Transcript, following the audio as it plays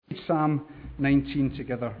Psalm 19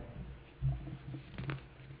 together.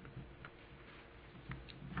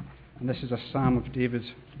 And this is a psalm of David.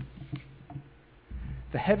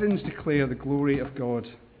 The heavens declare the glory of God.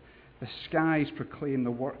 The skies proclaim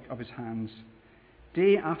the work of his hands.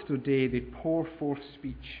 Day after day they pour forth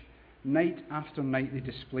speech. Night after night they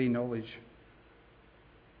display knowledge.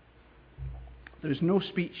 There is no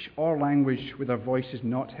speech or language where their voice is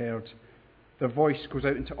not heard. Their voice goes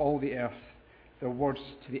out into all the earth, their words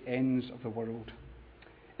to the ends of the world.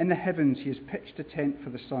 In the heavens he has pitched a tent for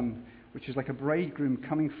the sun, which is like a bridegroom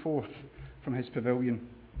coming forth from his pavilion,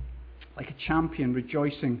 like a champion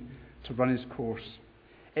rejoicing to run his course.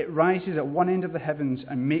 It rises at one end of the heavens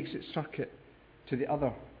and makes its circuit to the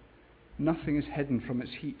other. Nothing is hidden from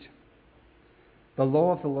its heat. The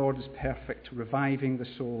law of the Lord is perfect, reviving the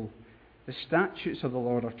soul. The statutes of the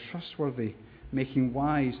Lord are trustworthy, making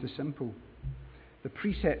wise the simple. The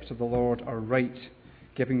precepts of the Lord are right,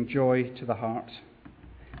 giving joy to the heart.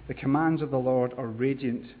 The commands of the Lord are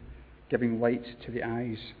radiant, giving light to the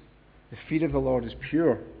eyes. The fear of the Lord is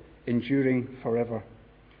pure, enduring forever.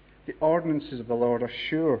 The ordinances of the Lord are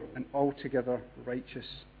sure and altogether righteous.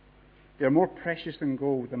 They are more precious than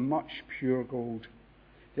gold, than much pure gold.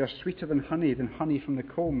 They are sweeter than honey from the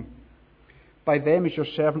comb. By them is your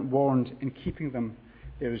servant warned. In keeping them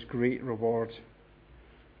there is great reward.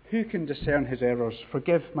 Who can discern his errors?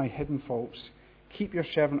 Forgive my hidden faults. Keep your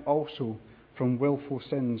servant also from willful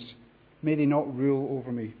sins. May they not rule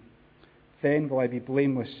over me. Then will I be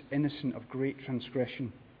blameless, innocent of great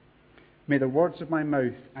transgression. May the words of my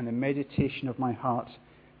mouth and the meditation of my heart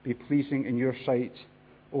be pleasing in your sight,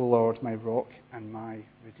 O Lord, my rock and my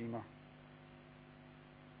redeemer.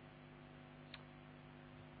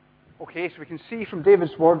 Okay, so we can see from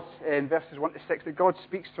David's words in verses 1 to 6 that God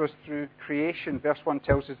speaks to us through creation. Verse 1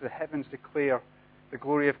 tells us the heavens declare the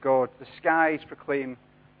glory of God. The skies proclaim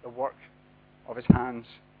the work of his hands.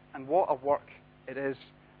 And what a work it is.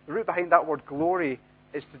 The root behind that word glory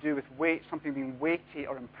is to do with weight, something being weighty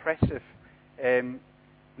or impressive. And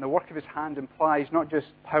the work of his hand implies not just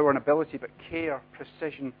power and ability, but care,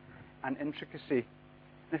 precision, and intricacy.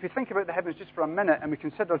 And if we think about the heavens just for a minute and we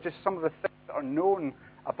consider just some of the things that are known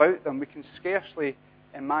about them, we can scarcely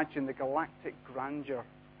imagine the galactic grandeur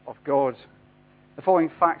of God. The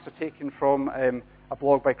following facts are taken from a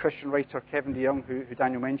blog by Christian writer Kevin DeYoung, who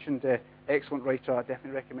Daniel mentioned. Excellent writer, I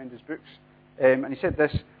definitely recommend his books. And he said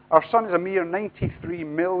this: our sun is a mere 93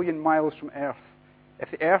 million miles from Earth.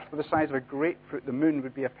 If the Earth were the size of a grapefruit, the moon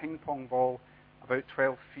would be a ping-pong ball about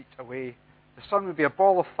 12 feet away. The sun would be a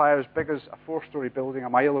ball of fire as big as a 4-story building a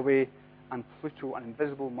mile away, and Pluto, an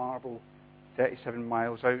invisible marble, 37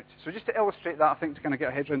 miles out. So just to illustrate that, I think to kind of get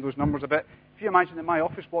our heads around those numbers a bit, if you imagine that my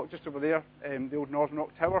office block just over there, the old Northern Rock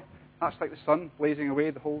Tower, that's like the sun blazing away,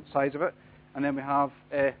 the whole size of it. And then we have,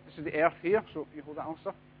 this is the Earth here, so you hold that,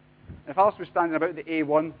 Alistair. And if Alistair was standing about the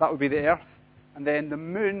A1, that would be the Earth. And then the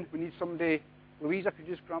moon, we need somebody, Louisa, could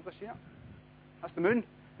you just grab this here? That's the moon.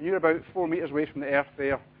 And you're about 4 meters away from the Earth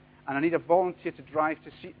there. And I need a volunteer to drive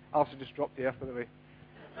to see... Alistair just dropped the Earth, by the way.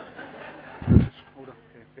 Hold on.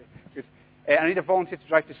 Okay, good. I need a volunteer to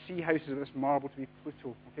drive to see houses of this marble to be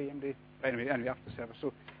Pluto. Okay, anybody? Anyway, after the service.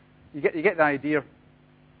 So you get the idea.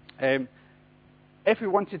 If we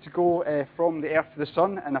wanted to go from the Earth to the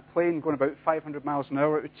Sun in a plane going about 500 miles an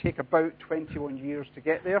hour, it would take about 21 years to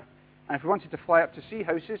get there. And if we wanted to fly up to see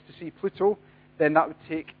houses, to see Pluto, then that would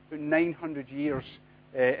take about 900 years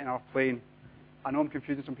in our plane. I know I'm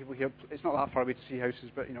confusing some people here. It's not that far away to see houses,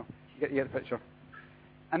 but you get the picture.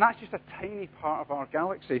 And that's just a tiny part of our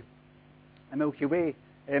galaxy, the Milky Way.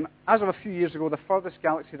 As of a few years ago, the furthest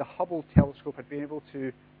galaxy the Hubble telescope had been able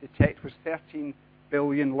to detect was 13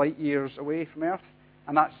 billion light years away from Earth,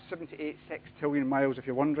 and that's 78 sextillion miles, if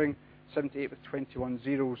you're wondering, 78 with 21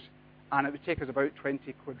 zeros, and it would take us about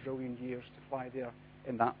 20 quadrillion years to fly there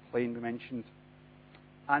in that plane we mentioned.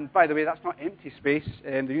 And by the way, that's not empty space.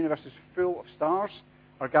 The universe is full of stars.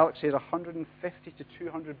 Our galaxy has 150 to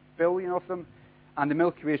 200 billion of them, and the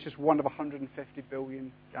Milky Way is just one of 150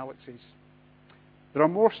 billion galaxies. There are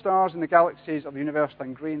more stars in the galaxies of the universe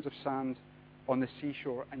than grains of sand on the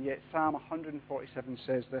seashore, and yet Psalm 147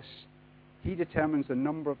 says this: he determines the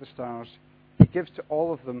number of the stars. He gives to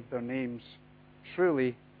all of them their names.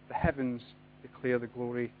 Truly, the heavens declare the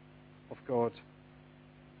glory of God.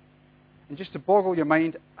 And just to boggle your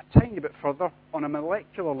mind a tiny bit further, on a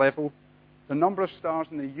molecular level, the number of stars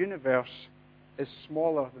in the universe is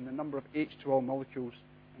smaller than the number of H2O molecules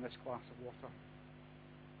in this glass of water.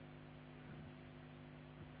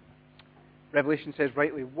 Revelation says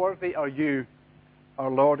rightly, worthy are you, our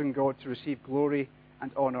Lord and God, to receive glory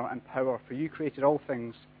and honor and power, for you created all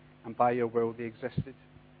things, and by your will they existed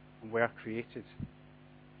and were created.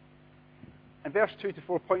 And verse 2 to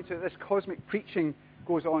 4 points out this cosmic preaching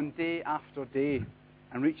goes on day after day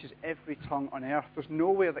and reaches every tongue on earth. There's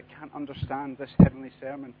nowhere that can't understand this heavenly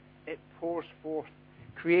sermon. It pours forth.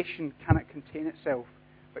 Creation cannot contain itself,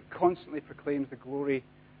 but constantly proclaims the glory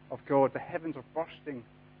of God. The heavens are bursting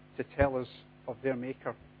to tell us of their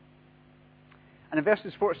Maker. And in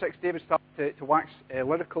verses 4 to 6, David started to wax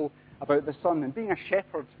lyrical about the sun. And being a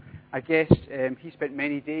shepherd, I guess he spent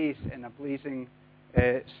many days in a blazing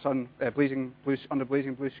under blazing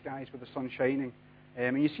blue skies with the sun shining.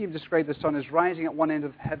 And you see him describe the sun as rising at one end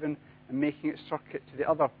of heaven and making its circuit to the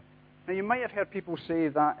other. Now you might have heard people say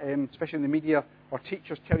that, especially in the media, or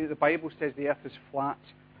teachers tell you the Bible says the earth is flat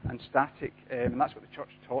and static, and that's what the church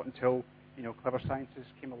taught until clever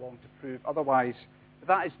scientists came along to prove otherwise. But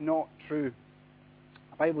that is not true.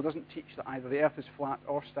 The Bible doesn't teach that either the earth is flat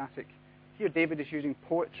or static. Here David is using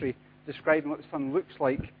poetry describing what the sun looks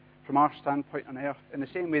like from our standpoint on earth. In the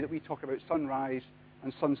same way that we talk about sunrise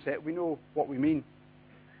and sunset, we know what we mean.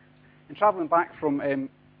 In travelling back from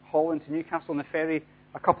Holland to Newcastle on the ferry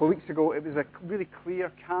a couple of weeks ago, it was a really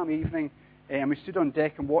clear, calm evening, and we stood on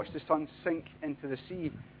deck and watched the sun sink into the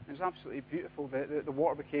sea. It was absolutely beautiful. The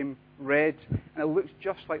water became red, and it looked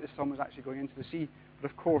just like the sun was actually going into the sea.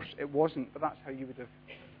 But of course, it wasn't, but that's how you would have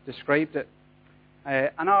described it.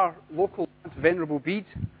 And our local Venerable Bede,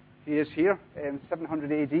 he is here,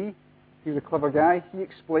 700 AD. He was a clever guy. He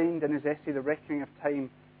explained in his essay, The Reckoning of Time,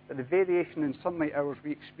 that the variation in sunlight hours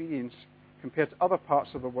we experience compared to other parts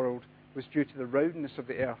of the world was due to the roundness of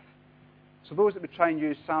the earth. So those that would try and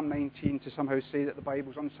use Psalm 19 to somehow say that the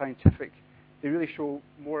Bible's unscientific, they really show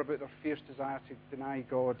more about their fierce desire to deny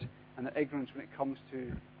God and their ignorance when it comes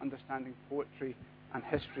to understanding poetry and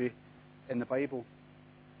history in the Bible.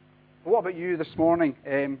 But what about you this morning?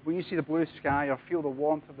 When you see the blue sky or feel the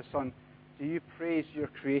warmth of the sun, do you praise your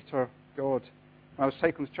Creator God? When I was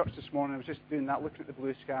cycling to church this morning, I was just doing that, looking at the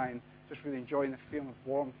blue sky and just really enjoying the feeling of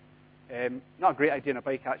warmth. Not a great idea on a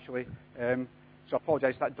bike, actually. So I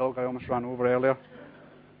apologise to that dog I almost ran over earlier.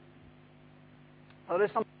 There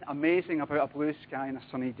is something amazing about a blue sky and a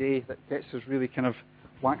sunny day that gets us really kind of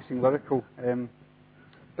waxing lyrical.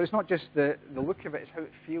 But it's not just the look of it, it's how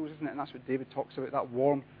it feels, isn't it? And that's what David talks about, that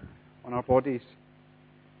warmth on our bodies.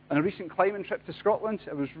 On a recent climbing trip to Scotland,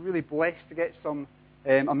 I was really blessed to get some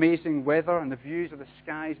amazing weather, and the views of the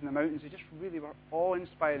skies and the mountains, they just really were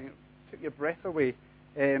awe-inspiring. It took your breath away.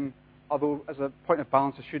 Although, as a point of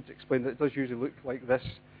balance, I should explain that it does usually look like this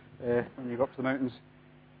when you go up to the mountains.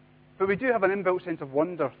 But we do have an inbuilt sense of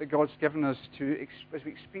wonder that God's given us as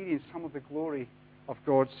we experience some of the glory of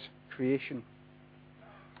God's creation.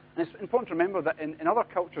 And it's important to remember that in other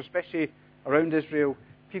cultures, especially around Israel,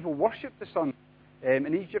 people worshipped the sun.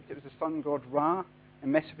 In Egypt, it was the sun god Ra.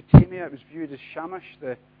 In Mesopotamia, it was viewed as Shamash,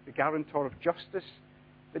 the guarantor of justice.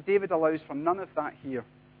 But David allows for none of that here.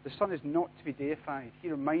 The sun is not to be deified. He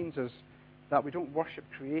reminds us that we don't worship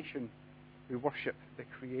creation, we worship the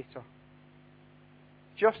Creator.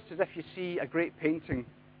 Just as if you see a great painting,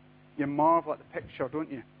 you marvel at the picture,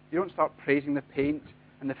 don't you? You don't start praising the paint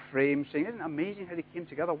and the frame, saying, isn't it amazing how they came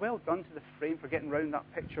together? Well done to the frame for getting round that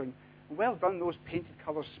picture. And well done, those painted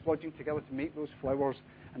colours splodging together to make those flowers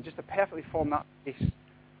and just to perfectly form that face.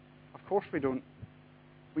 Of course we don't.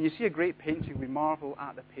 When you see a great painting, we marvel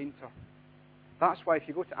at the painter. That's why if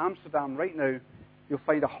you go to Amsterdam right now, you'll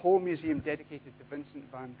find a whole museum dedicated to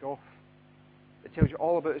Vincent van Gogh. It tells you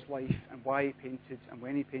all about his life and why he painted and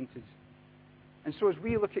when he painted. And so as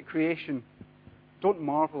we look at creation, don't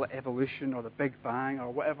marvel at evolution or the Big Bang or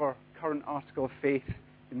whatever current article of faith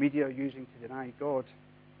the media are using to deny God.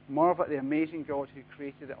 Marvel at the amazing God who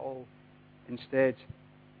created it all instead.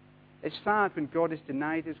 It's sad when God is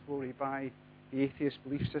denied his glory by the atheist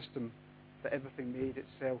belief system that everything made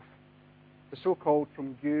itself. The so-called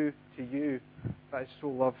from you to you that is so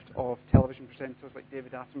loved of television presenters like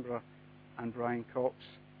David Attenborough and Brian Cox.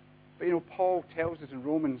 But Paul tells us in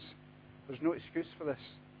Romans, there's no excuse for this.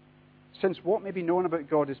 Since what may be known about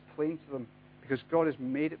God is plain to them, because God has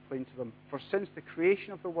made it plain to them. For since the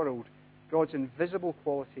creation of the world, God's invisible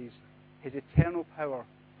qualities, his eternal power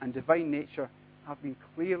and divine nature have been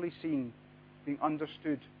clearly seen, being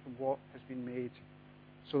understood from what has been made,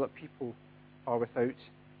 so that people are without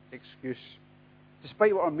excuse.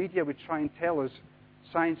 Despite what our media would try and tell us,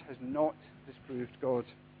 science has not disproved God.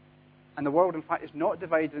 And the world, in fact, is not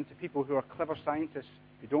divided into people who are clever scientists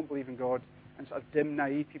who don't believe in God and sort of dim,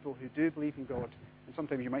 naive people who do believe in God. And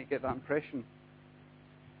sometimes you might get that impression.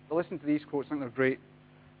 But listen to these quotes, I think they're great.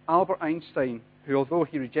 Albert Einstein, who although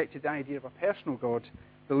he rejected the idea of a personal God,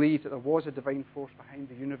 believed that there was a divine force behind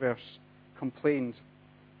the universe, complained,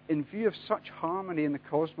 In view of such harmony in the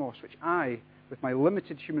cosmos, which I, with my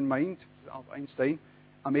limited human mind, Albert Einstein,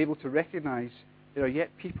 am able to recognize, there are yet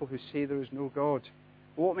people who say there is no God.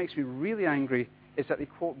 But what makes me really angry is that they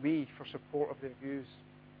quote me for support of their views.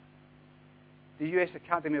 The US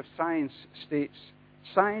Academy of Science states,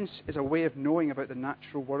 "Science is a way of knowing about the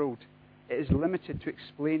natural world. It is limited to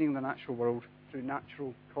explaining the natural world through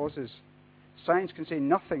natural causes. Science can say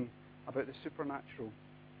nothing about the supernatural.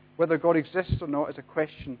 Whether God exists or not is a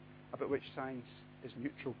question about which science is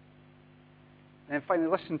neutral." And then finally,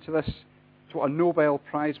 listen to this, to what a Nobel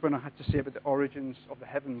Prize winner had to say about the origins of the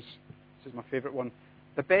heavens. This is my favourite one.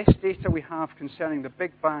 "The best data we have concerning the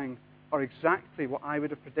Big Bang are exactly what I would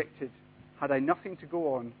have predicted had I nothing to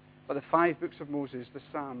go on but the 5 books of Moses, the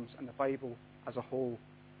Psalms, and the Bible as a whole."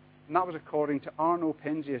 And that was according to Arno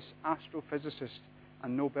Penzias, astrophysicist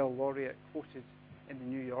and Nobel laureate, quoted in the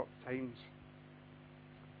New York Times.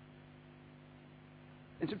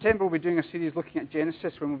 In September, we'll be doing a series looking at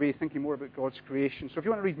Genesis, when we'll be thinking more about God's creation. So if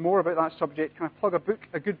you want to read more about that subject, can I plug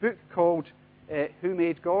a good book called Who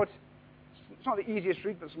Made God? It's not the easiest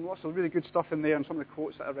read, but there's lots of really good stuff in there, and some of the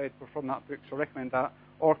quotes that I read were from that book, so I recommend that.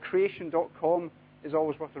 Or creation.com is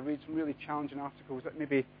always worth a read, some really challenging articles that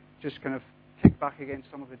maybe just kind of kick back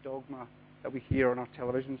against some of the dogma that we hear on our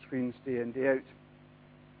television screens day in, day out.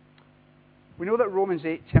 We know that Romans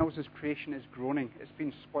 8 tells us creation is groaning. It's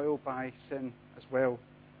been spoiled by sin as well.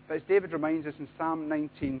 But as David reminds us in Psalm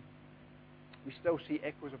 19, we still see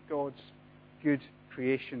echoes of God's good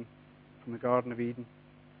creation from the Garden of Eden.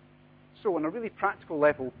 So on a really practical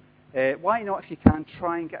level, why not, if you can,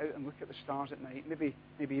 try and get out and look at the stars at night, maybe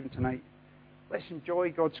even tonight. Let's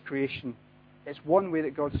enjoy God's creation. It's one way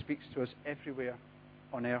that God speaks to us everywhere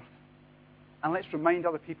on earth. And let's remind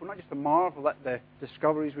other people not just to marvel at the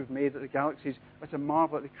discoveries we've made at the galaxies, but to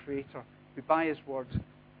marvel at the Creator, who by His word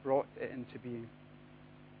brought it into being.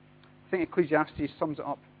 I think Ecclesiastes sums it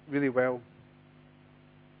up really well.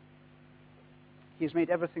 He has made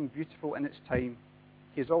everything beautiful in its time.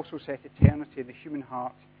 He has also set eternity in the human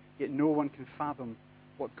heart, yet no one can fathom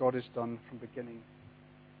what God has done from beginning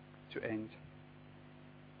to end.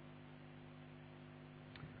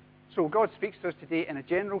 So God speaks to us today in a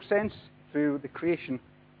general sense through the creation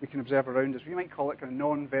we can observe around us. We might call it kind of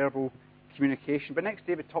non-verbal communication. But next,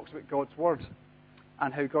 David talks about God's word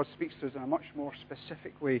and how God speaks to us in a much more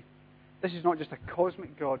specific way. This is not just a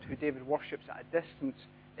cosmic God who David worships at a distance.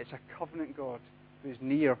 It's a covenant God who is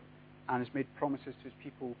near and has made promises to his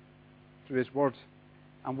people through his word.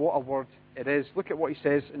 And what a word it is. Look at what he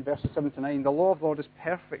says in verses 7 to 9. "The law of the Lord is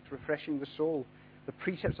perfect, refreshing the soul. The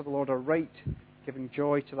precepts of the Lord are right, giving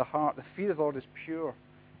joy to the heart. The fear of the Lord is pure,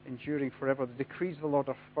 enduring forever. The decrees of the Lord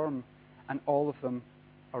are firm, and all of them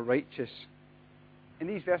are righteous." In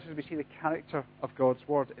these verses we see the character of God's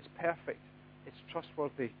word. It's perfect, it's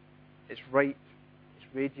trustworthy, it's right,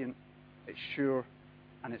 it's radiant, it's sure,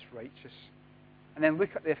 and it's righteous. And then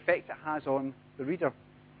look at the effect it has on the reader.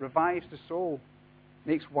 Revives the soul,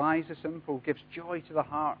 makes wise the simple, gives joy to the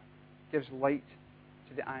heart, gives light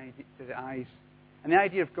to the eyes. And the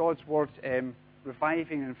idea of God's word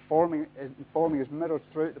reviving and informing is mirrored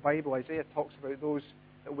throughout the Bible. Isaiah talks about those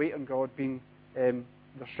that wait on God being their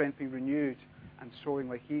strength being renewed and soaring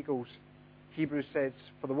like eagles. Hebrews says,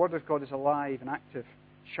 "For the word of God is alive and active,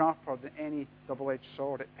 sharper than any double-edged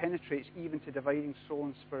sword. It penetrates even to dividing soul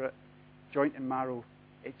and spirit, joint and marrow.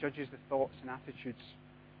 It judges the thoughts and attitudes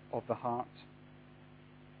of the heart."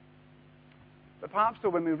 But perhaps, though,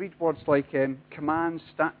 when we read words like commands,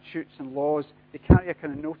 statutes, and laws, they carry a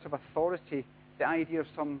kind of note of authority, the idea of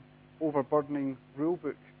some overburdening rule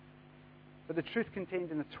book. But the truth contained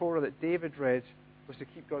in the Torah that David read was to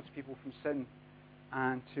keep God's people from sin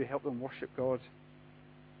and to help them worship God.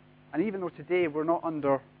 And even though today we're not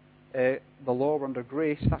under the law, we're under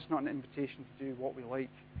grace, that's not an invitation to do what we like.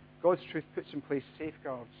 God's truth puts in place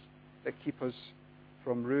safeguards that keep us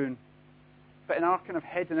from ruin. But in our kind of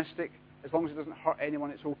hedonistic, as long as it doesn't hurt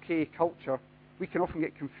anyone, it's okay culture, we can often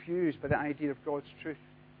get confused by the idea of God's truth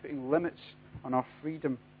putting limits on our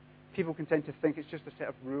freedom. People can tend to think it's just a set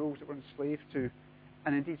of rules that we're enslaved to.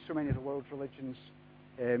 And indeed, so many of the world's religions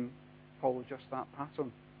follow just that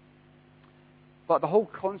pattern. But the whole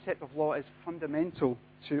concept of law is fundamental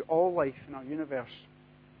to all life in our universe.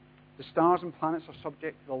 The stars and planets are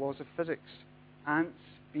subject to the laws of physics. Ants,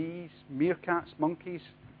 bees, meerkats, monkeys,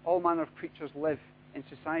 all manner of creatures live in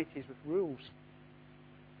societies with rules.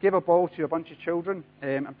 Give a ball to a bunch of children,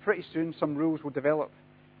 and pretty soon some rules will develop.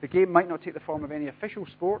 The game might not take the form of any official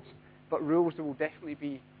sport, but rules there will definitely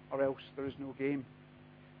be, or else there is no game.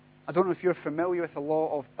 I don't know if you're familiar with the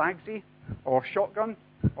law of Bagsy, or shotgun,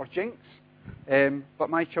 or jinx, but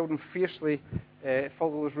my children fiercely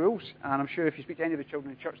follow those rules. And I'm sure if you speak to any of the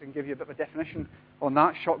children in church, they can give you a bit of a definition on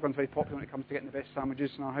that. Shotgun's very popular when it comes to getting the best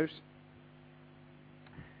sandwiches in our house.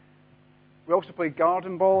 We also play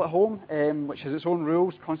garden ball at home, which has its own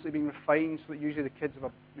rules, constantly being refined, so that usually the kids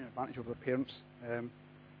have an advantage over their parents.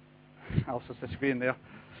 Alice's disagreeing there.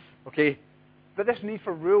 Okay. But this need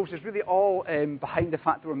for rules is really all behind the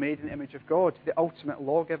fact that we're made in the image of God, the ultimate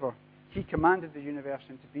lawgiver. He commanded the universe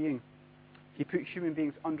into being. He put human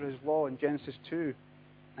beings under his law in Genesis 2,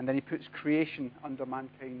 and then he puts creation under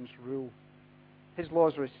mankind's rule. His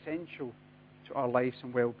laws are essential to our lives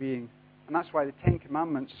and well-being. And that's why the Ten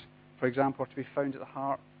Commandments, for example, are to be found at the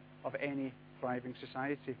heart of any thriving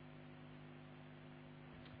society.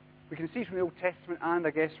 We can see from the Old Testament and,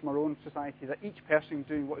 I guess, from our own society that each person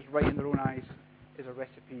doing what is right in their own eyes is a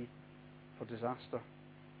recipe for disaster.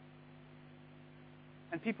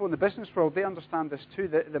 And people in the business world, they understand this too.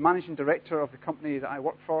 The managing director of the company that I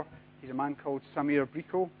work for, he's a man called Samir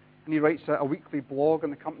Briko, and he writes a weekly blog on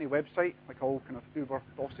the company website, like all kind of Uber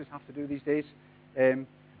bosses have to do these days. And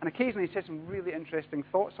occasionally he says some really interesting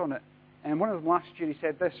thoughts on it. And one of them last year he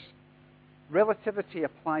said this: relativity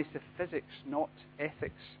applies to physics, not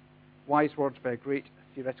ethics. Wise words by a great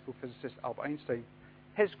theoretical physicist, Albert Einstein.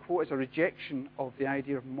 His quote is a rejection of the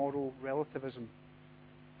idea of moral relativism.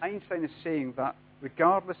 Einstein is saying that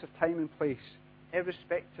regardless of time and place,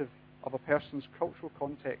 irrespective of a person's cultural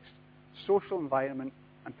context, social environment,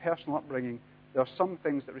 and personal upbringing, there are some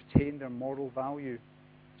things that retain their moral value.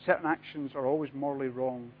 Certain actions are always morally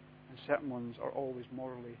wrong, and certain ones are always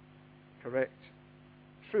morally correct.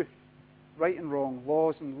 Truth, right and wrong,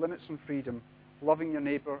 laws and limits on freedom, loving your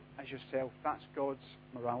neighbour as yourself, that's God's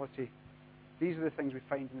morality. These are the things we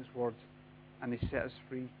find in His Word, and they set us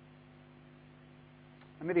free.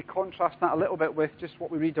 And maybe contrast that a little bit with just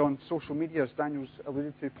what we read on social media, as Daniel's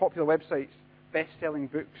alluded to. Popular websites, best-selling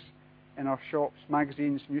books in our shops,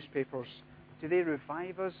 magazines, newspapers. Do they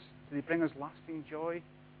revive us? Do they bring us lasting joy?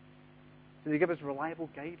 Do they give us reliable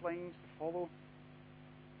guidelines to follow?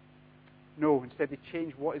 No, instead they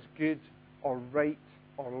change what is good or right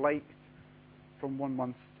or liked from one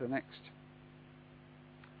month to the next.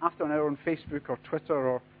 After an hour on Facebook or Twitter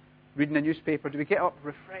or reading a newspaper, do we get up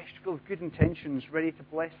refreshed, full of good intentions, ready to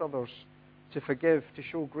bless others, to forgive, to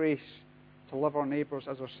show grace, to love our neighbours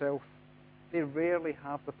as ourselves? They rarely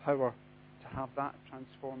have the power to have that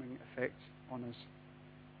transforming effect on us.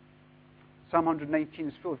 Psalm 119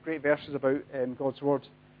 is full of great verses about God's Word.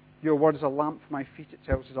 Your word is a lamp for my feet, it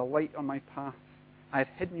tells us, a light on my path. I have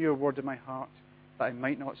hidden your word in my heart that I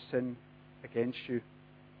might not sin against you.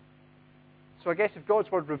 So I guess if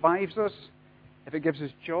God's Word revives us, if it gives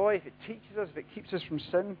us joy, if it teaches us, if it keeps us from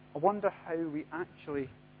sin, I wonder how we actually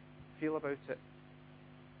feel about it.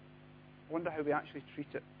 I wonder how we actually treat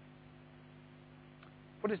it.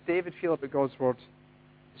 What does David feel about God's Word?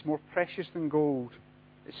 It's more precious than gold.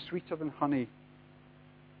 It's sweeter than honey.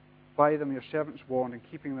 By them your servants warned, and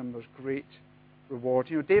keeping them there's great reward.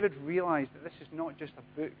 You know, David realized that this is not just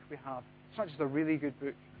a book we have. It's not just a really good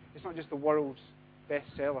book. It's not just the world's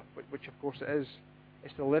bestseller, which of course it is.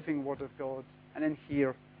 It's the living Word of God. And in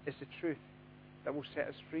here is the truth that will set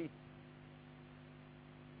us free.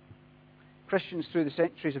 Christians through the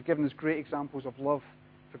centuries have given us great examples of love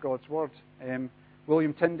for God's Word.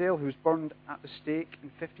 William Tyndale, who was burned at the stake in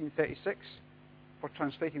 1536 for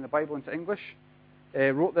translating the Bible into English,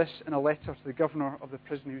 wrote this in a letter to the governor of the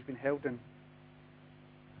prison he was being held in.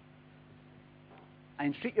 I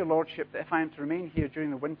entreat your lordship that if I am to remain here during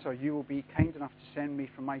the winter, you will be kind enough to send me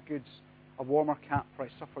from my goods a warmer cap, for I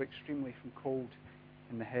suffer extremely from cold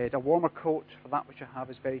in the head. A warmer coat, for that which I have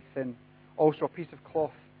is very thin. Also a piece of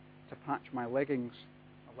cloth to patch my leggings.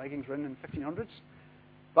 My leggings were in the 1500s.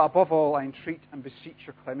 But above all, I entreat and beseech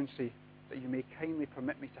your clemency that you may kindly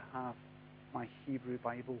permit me to have my Hebrew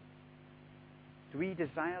Bible. Do we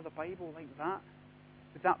desire the Bible like that?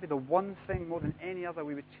 Would that be the one thing more than any other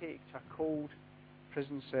we would take to a cold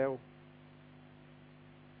prison cell?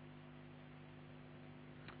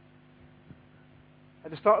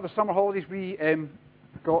 At the start of the summer holidays, we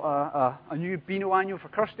got a new Beano annual for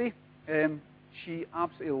Kirsty. She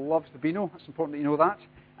absolutely loves the Beano. It's important that you know that.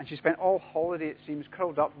 And she spent all holiday, it seems,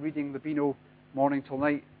 curled up reading the Beano morning till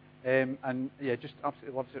night. And yeah, just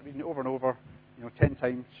absolutely loves it, reading it over and over, 10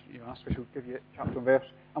 times. Ask her, she'll give you chapter and verse.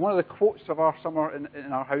 And one of the quotes of our summer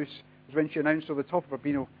in our house was when she announced over the top of her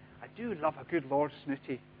Beano, I do love a good Lord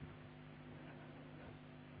Snooty.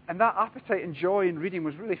 And that appetite and joy in reading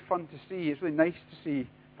was really fun to see. It's really nice to see.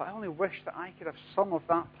 But I only wish that I could have some of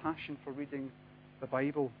that passion for reading the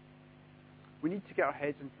Bible. We need to get our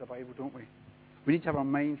heads into the Bible, don't we? We need to have our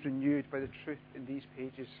minds renewed by the truth in these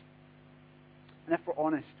pages. And if we're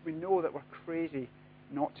honest, we know that we're crazy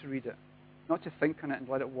not to read it, not to think on it and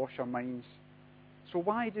let it wash our minds. So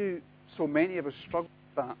why do so many of us struggle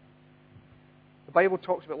with that? The Bible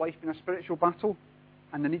talks about life being a spiritual battle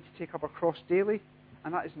and the need to take up our cross daily,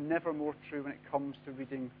 and that is never more true when it comes to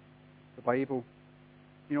reading the Bible.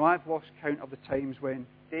 You know, I've lost count of the times when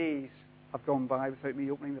days have gone by without me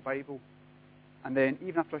opening the Bible, and then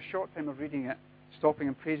even after a short time of reading it, stopping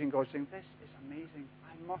and praising God, saying, "This is amazing.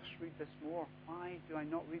 I must read this more. Why do I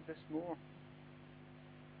not read this more?"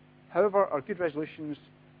 However, our good resolutions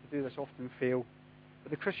to do this often fail.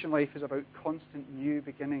 But the Christian life is about constant new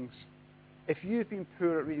beginnings. If you've been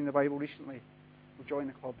poor at reading the Bible recently, well, join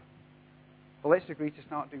the club. But let's agree to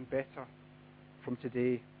start doing better from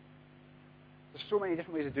today. There's so many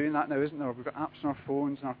different ways of doing that now, isn't there? We've got apps on our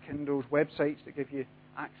phones and our Kindles, websites that give you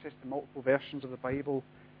access to multiple versions of the Bible,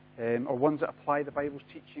 or ones that apply the Bible's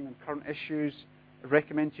teaching on current issues. I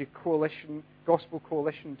recommend to you Coalition,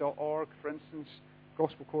 gospelcoalition.org, for instance.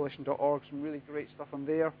 Gospelcoalition.org, some really great stuff on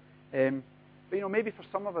there. But, you know, maybe for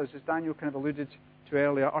some of us, as Daniel kind of alluded to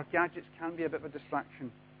earlier, our gadgets can be a bit of a distraction.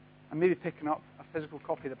 And maybe picking up a physical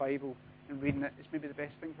copy of the Bible and reading it is maybe the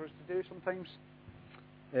best thing for us to do sometimes.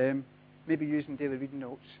 Maybe using daily reading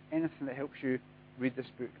notes, anything that helps you read this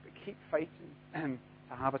book. But keep fighting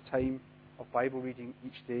to have a time of Bible reading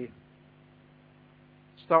each day.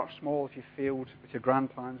 Start small if you failed with your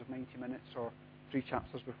grand plans of 90 minutes or 3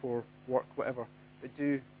 chapters before work, whatever. But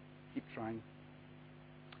do keep trying.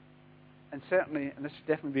 And certainly, and this would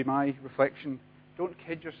definitely be my reflection, don't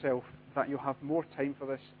kid yourself that you'll have more time for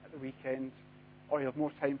this at the weekend, or you'll have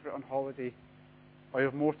more time for it on holiday, or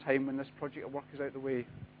you'll have more time when this project at work is out of the way,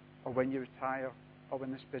 or when you retire, or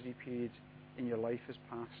when this busy period in your life has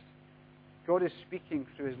passed. God is speaking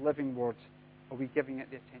through His living word. Are we giving it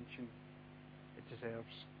the attention it deserves?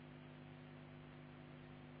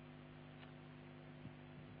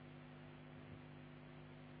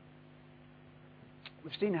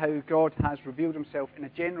 We've seen how God has revealed Himself in a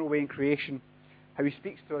general way in creation, how He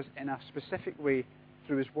speaks to us in a specific way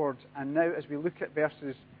through His Word. And now as we look at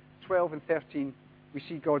verses 12 and 13, we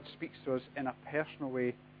see God speaks to us in a personal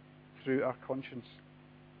way through our conscience.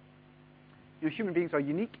 You know, human beings are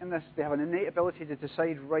unique in this. They have an innate ability to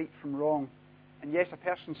decide right from wrong. And yes, a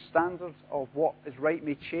person's standard of what is right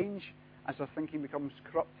may change as their thinking becomes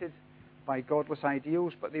corrupted by godless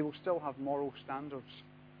ideals, but they will still have moral standards.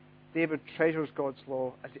 David treasures God's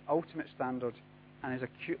law as the ultimate standard and is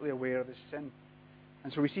acutely aware of his sin.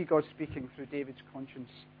 And so we see God speaking through David's conscience.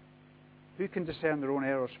 Who can discern their own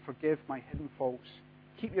errors? Forgive my hidden faults.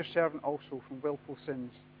 Keep your servant also from willful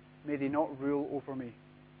sins. May they not rule over me.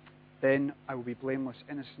 Then I will be blameless,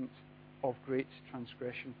 innocent of great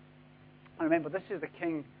transgression. And remember, this is the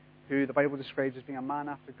king who the Bible describes as being a man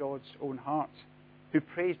after God's own heart, who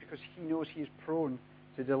prays because he knows he is prone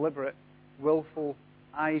to deliberate, willful,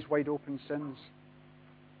 eyes wide open sins.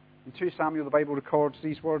 In 2 Samuel, the Bible records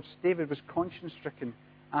these words: David was conscience-stricken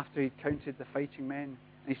after he counted the fighting men.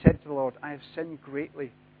 And he said to the Lord, I have sinned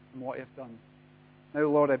greatly in what I have done. Now,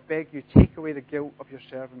 Lord, I beg you, take away the guilt of your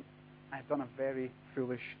servant. I have done a very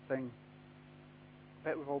foolish thing. I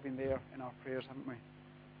bet we've all been there in our prayers, haven't we?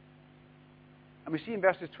 And we see in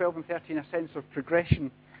verses 12 and 13 a sense of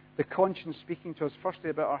progression, the conscience speaking to us firstly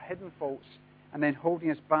about our hidden faults and then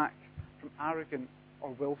holding us back from arrogant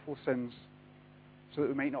or willful sins so that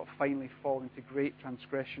we might not finally fall into great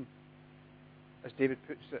transgression, as David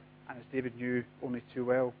puts it, and as David knew only too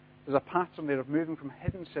well. There's a pattern there of moving from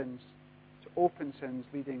hidden sins to open sins,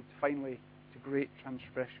 leading finally to great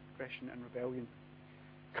transgression and rebellion.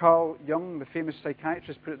 Carl Jung, the famous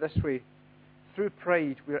psychiatrist, put it this way: through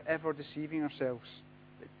pride we are ever deceiving ourselves,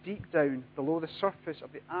 but deep down, below the surface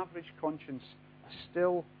of the average conscience, a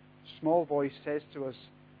still, small voice says to us,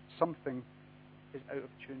 something is out of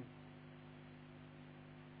tune.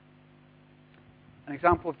 An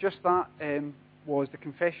example of just that was the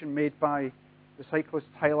confession made by the cyclist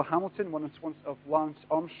Tyler Hamilton, one of Lance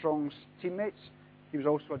Armstrong's teammates. He was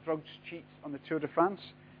also a drugs cheat on the Tour de France,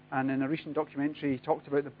 and in a recent documentary he talked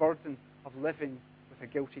about the burden of living with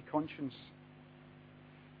a guilty conscience.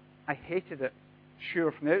 I hated it.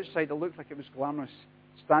 Sure, from the outside it looked like it was glamorous.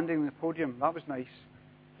 Standing on the podium, that was nice,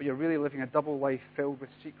 but you're really living a double life filled with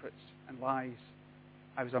secrets and lies.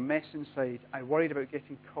 I was a mess inside. I worried about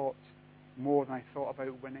getting caught more than I thought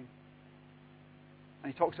about winning.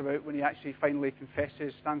 And he talks about when he actually finally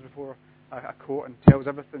confesses, stands before a court and tells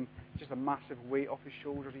everything, just a massive weight off his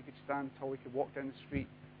shoulders. He could stand tall, he could walk down the street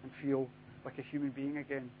and feel like a human being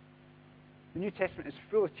again. The New Testament is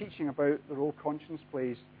full of teaching about the role conscience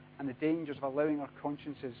plays and the dangers of allowing our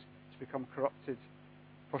consciences to become corrupted.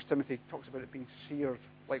 1 Timothy talks about it being seared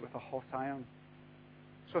like with a hot iron.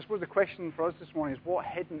 So I suppose the question for us this morning is, what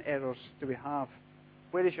hidden errors do we have?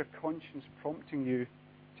 Where is your conscience prompting you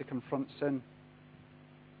to confront sin?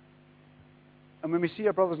 And when we see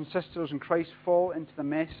our brothers and sisters in Christ fall into the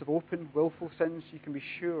mess of open, willful sins, you can be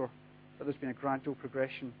sure that there's been a gradual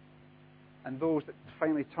progression. And those that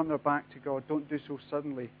finally turn their back to God don't do so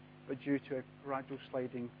suddenly, but due to a gradual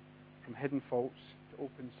sliding from hidden faults to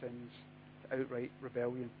open sins to outright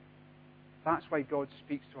rebellion. That's why God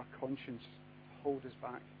speaks to our conscience to hold us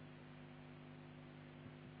back.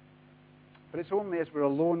 But it's only as we're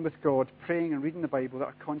alone with God, praying and reading the Bible, that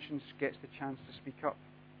our conscience gets the chance to speak up.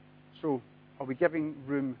 So, are we giving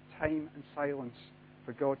room, time and silence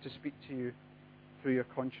for God to speak to you through your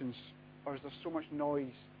conscience? Or is there so much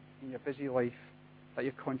noise in your busy life that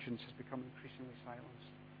your conscience has become increasingly silenced?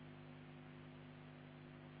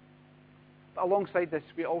 But alongside this,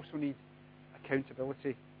 we also need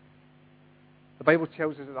accountability. The Bible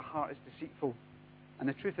tells us that the heart is deceitful. And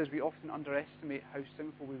the truth is, we often underestimate how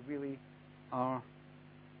sinful we really are.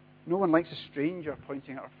 No one likes a stranger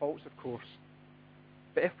pointing at our faults, of course.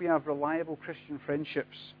 But if we have reliable Christian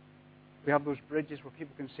friendships, we have those bridges where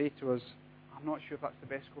people can say to us, I'm not sure if that's the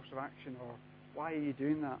best course of action, or why are you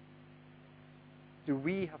doing that? Do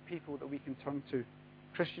we have people that we can turn to?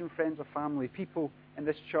 Christian friends or family, people in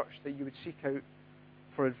this church that you would seek out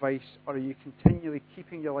for advice, or are you continually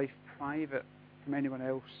keeping your life private from anyone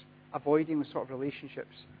else, avoiding the sort of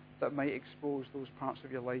relationships that might expose those parts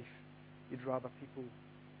of your life you'd rather people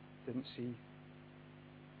didn't see?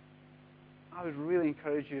 I would really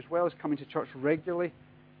encourage you, as well as coming to church regularly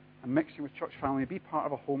and mixing with church family, be part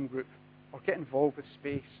of a home group or get involved with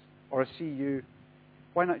Space or a CU.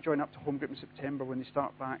 Why not join up to home group in September when they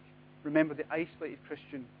start back? Remember, the isolated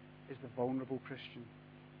Christian is the vulnerable Christian.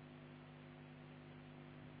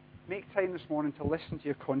 Make time this morning to listen to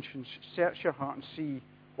your conscience, search your heart and see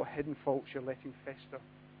what hidden faults you're letting fester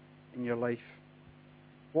in your life.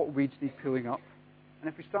 What weeds need pulling up. And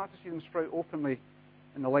if we start to see them sprout openly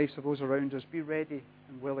in the lives of those around us, be ready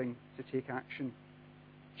and willing to take action.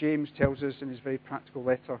 James tells us in his very practical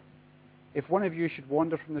letter, if one of you should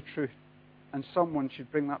wander from the truth and someone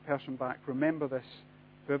should bring that person back, remember this,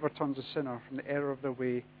 whoever turns a sinner from the error of their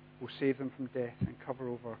way will save them from death and cover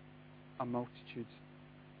over a multitude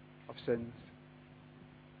of sins.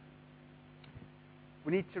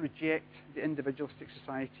 We need to reject the individualistic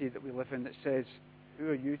society that we live in that says, who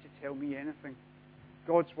are you to tell me anything?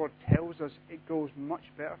 God's word tells us it goes much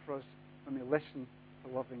better for us when we listen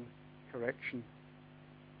to loving correction.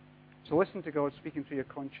 So listen to God speaking through your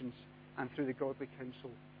conscience and through the godly counsel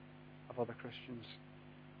of other Christians.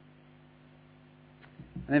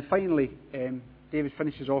 And then finally, David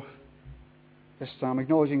finishes off this psalm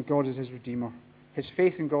acknowledging God as his Redeemer. His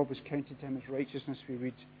faith in God was counted to him as righteousness, we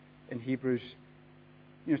read in Hebrews.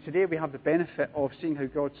 Today we have the benefit of seeing how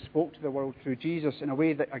God spoke to the world through Jesus in a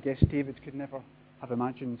way that I guess David could never have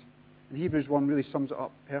imagined. And Hebrews 1 really sums it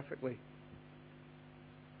up perfectly.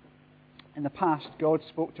 In the past, God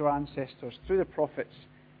spoke to our ancestors through the prophets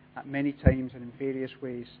at many times and in various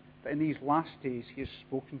ways. But in these last days, he has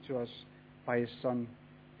spoken to us by his Son,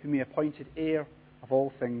 whom he appointed heir of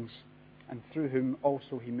all things, and through whom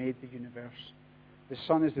also he made the universe. The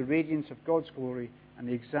Son is the radiance of God's glory and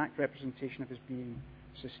the exact representation of his being,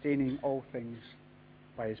 sustaining all things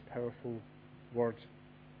by his powerful word.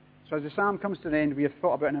 So as the psalm comes to an end, we have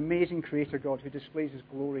thought about an amazing creator God who displays his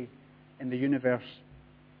glory in the universe.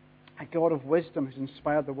 A God of wisdom who's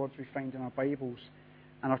inspired the words we find in our Bibles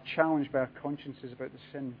and are challenged by our consciences about the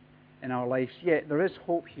sin in our lives. Yet there is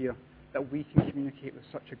hope here that we can communicate with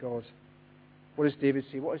such a God. What does David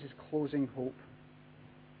say? What is his closing hope?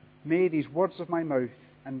 May these words of my mouth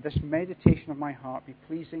and this meditation of my heart be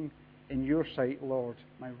pleasing in your sight, Lord,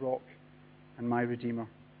 my rock and my Redeemer.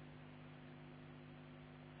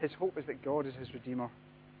 His hope is that God is his Redeemer.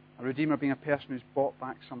 A Redeemer being a person who's bought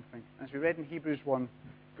back something. As we read in Hebrews 1,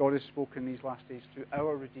 God has spoken these last days through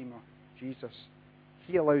our Redeemer, Jesus.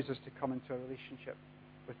 He allows us to come into a relationship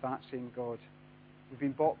with that same God. We've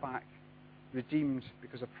been bought back, redeemed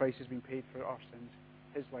because a price has been paid for our sins,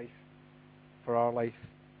 his life for our life.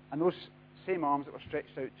 And those same arms that were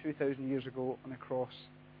stretched out 2,000 years ago on the cross,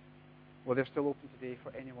 well, they're still open today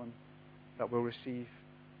for anyone that will receive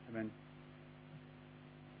him in.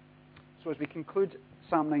 So as we conclude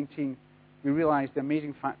Psalm 19, we realize the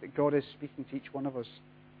amazing fact that God is speaking to each one of us.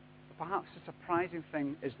 But perhaps the surprising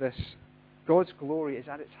thing is this: God's glory is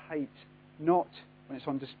at its height, not when it's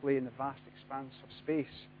on display in the vast expanse of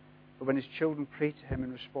space, but when his children pray to him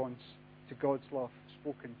in response to God's love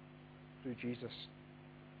spoken through Jesus.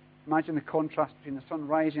 Imagine the contrast between the sun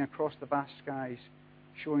rising across the vast skies,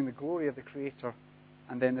 showing the glory of the Creator,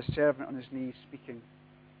 and then the servant on his knees speaking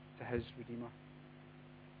to his Redeemer.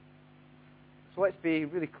 So let's be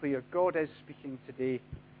really clear. God is speaking today.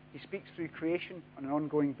 He speaks through creation on an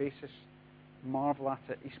ongoing basis. Marvel at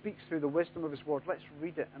it. He speaks through the wisdom of his word. Let's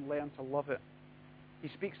read it and learn to love it. He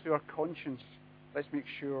speaks through our conscience. Let's make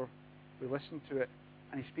sure we listen to it.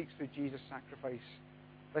 And he speaks through Jesus' sacrifice.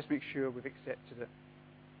 Let's make sure we've accepted it.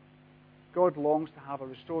 God longs to have a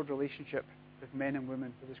restored relationship with men and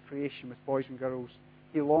women, with his creation, with boys and girls.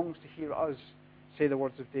 He longs to hear us say the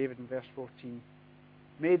words of David in verse 14.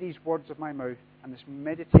 May these words of my mouth and this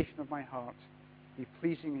meditation of my heart be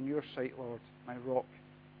pleasing in your sight, Lord, my rock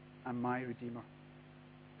and my Redeemer.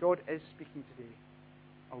 God is speaking today.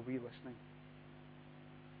 Are we listening?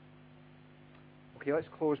 Okay, let's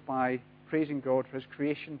close by praising God for his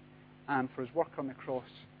creation and for his work on the cross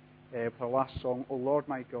with our last song, O Lord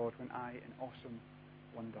my God, when I in awesome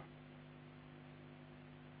wonder.